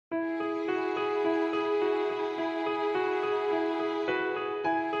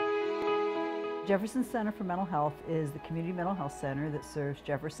Jefferson Center for Mental Health is the community mental health center that serves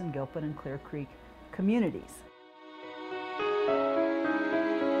Jefferson, Gilpin, and Clear Creek communities.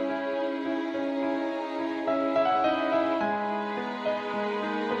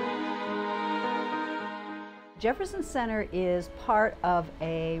 Jefferson Center is part of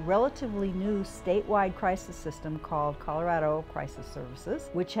a relatively new statewide crisis system called Colorado Crisis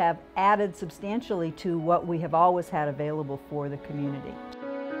Services, which have added substantially to what we have always had available for the community.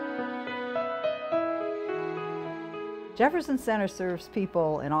 Jefferson Center serves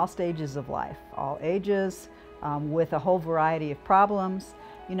people in all stages of life, all ages, with a whole variety of problems.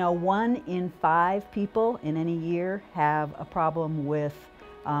 You know, 1 in 5 people in any year have a problem with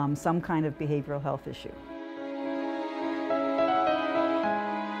some kind of behavioral health issue.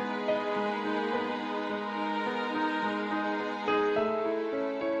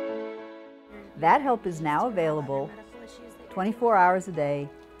 That help is now available 24 hours a day,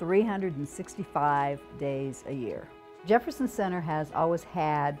 365 days a year. Jefferson Center has always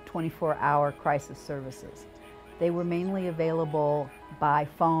had 24-hour crisis services. They were mainly available by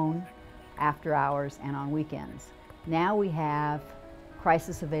phone, after hours, and on weekends. Now we have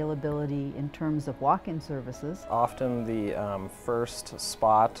crisis availability in terms of walk-in services. Often the first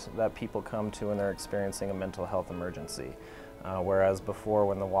spot that people come to when they're experiencing a mental health emergency. Whereas before,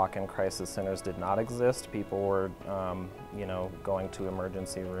 when the walk-in crisis centers did not exist, people were going to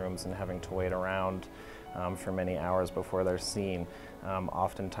emergency rooms and having to wait around for many hours before they're seen.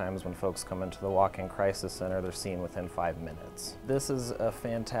 Oftentimes when folks come into the walk-in crisis center, they're seen within 5 minutes. This is a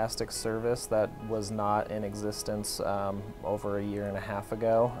fantastic service that was not in existence over a year and a half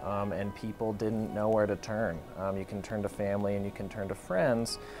ago, and people didn't know where to turn. You can turn to family and you can turn to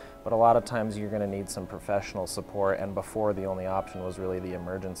friends, but a lot of times you're going to need some professional support, and before the only option was really the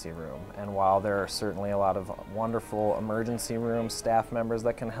emergency room. And while there are certainly a lot of wonderful emergency room staff members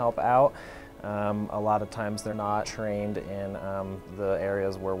that can help out, a lot of times they're not trained in the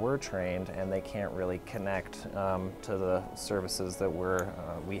areas where we're trained, and they can't really connect to the services that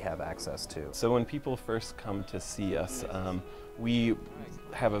we have access to. So when people first come to see us, we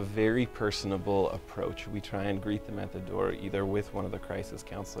have a very personable approach. We try and greet them at the door either with one of the crisis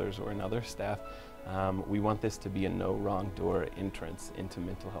counselors or another staff. We want this to be a no wrong door entrance into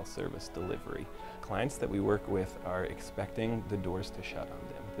mental health service delivery. Clients that we work with are expecting the doors to shut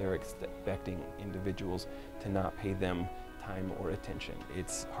on them. They're expecting individuals to not pay them time or attention.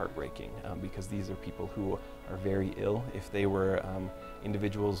 It's heartbreaking because these are people who are very ill. If they were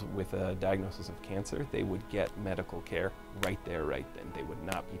individuals with a diagnosis of cancer, they would get medical care right there, right then. They would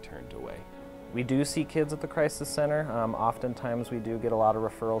not be turned away. We do see kids at the crisis center. Oftentimes we do get a lot of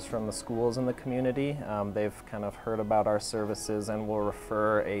referrals from the schools in the community. They've kind of heard about our services and will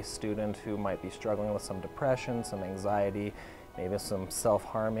refer a student who might be struggling with some depression, some anxiety, maybe some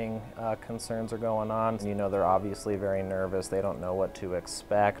self-harming concerns are going on. You know, they're obviously very nervous. They don't know what to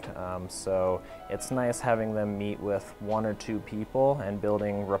expect. So it's nice having them meet with 1 or 2 people and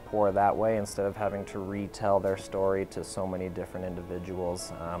building rapport that way instead of having to retell their story to so many different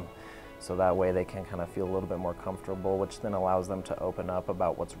individuals. So that way they can kind of feel a little bit more comfortable, which then allows them to open up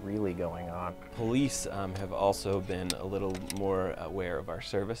about what's really going on. Police have also been a little more aware of our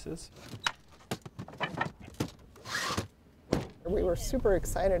services. We were super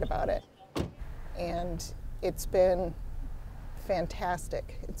excited about it, and it's been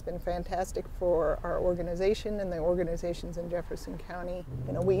fantastic. It's been fantastic for our organization and the organizations in Jefferson County.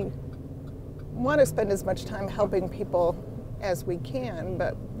 You know, we want to spend as much time helping people as we can,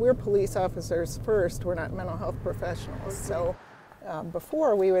 but we're police officers first. We're not mental health professionals. So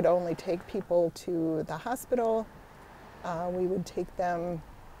before, we would only take people to the hospital. We would take them,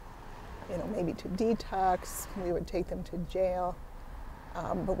 you know, maybe to detox. We would take them to jail.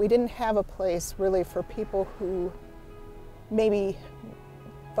 But we didn't have a place really for people who maybe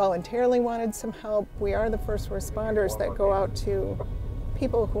voluntarily wanted some help. We are the first responders that go out to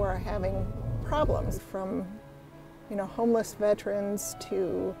people who are having problems, from homeless veterans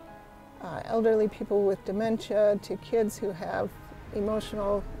to elderly people with dementia to kids who have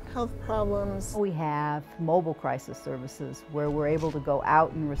emotional health problems. We have mobile crisis services where we're able to go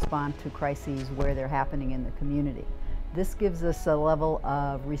out and respond to crises where they're happening in the community. This gives us a level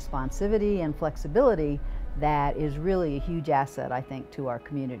of responsivity and flexibility that is really a huge asset, I think, to our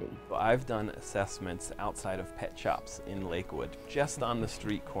community. I've done assessments outside of pet shops in Lakewood, just on the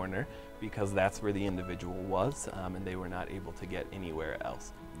street corner, because that's where the individual was, and they were not able to get anywhere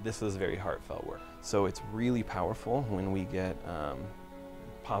else. This is very heartfelt work. So it's really powerful when we get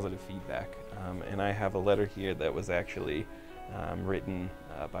positive feedback. And I have a letter here that was actually written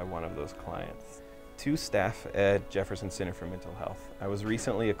by one of those clients. To staff at Jefferson Center for Mental Health. I was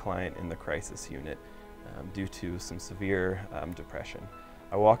recently a client in the crisis unit due to some severe depression.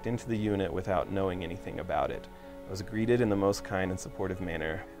 I walked into the unit without knowing anything about it. I was greeted in the most kind and supportive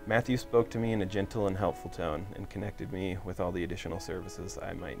manner. Matthew spoke to me in a gentle and helpful tone and connected me with all the additional services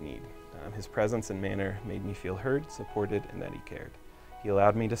I might need. His presence and manner made me feel heard, supported, and that he cared. He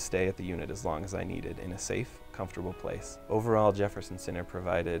allowed me to stay at the unit as long as I needed in a safe, comfortable place. Overall, Jefferson Center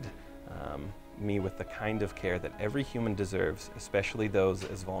provided me with the kind of care that every human deserves, especially those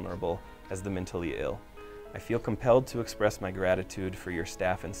as vulnerable as the mentally ill. I feel compelled to express my gratitude for your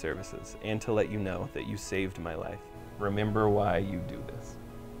staff and services, and to let you know that you saved my life. Remember why you do this.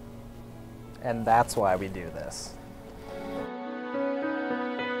 And that's why we do this.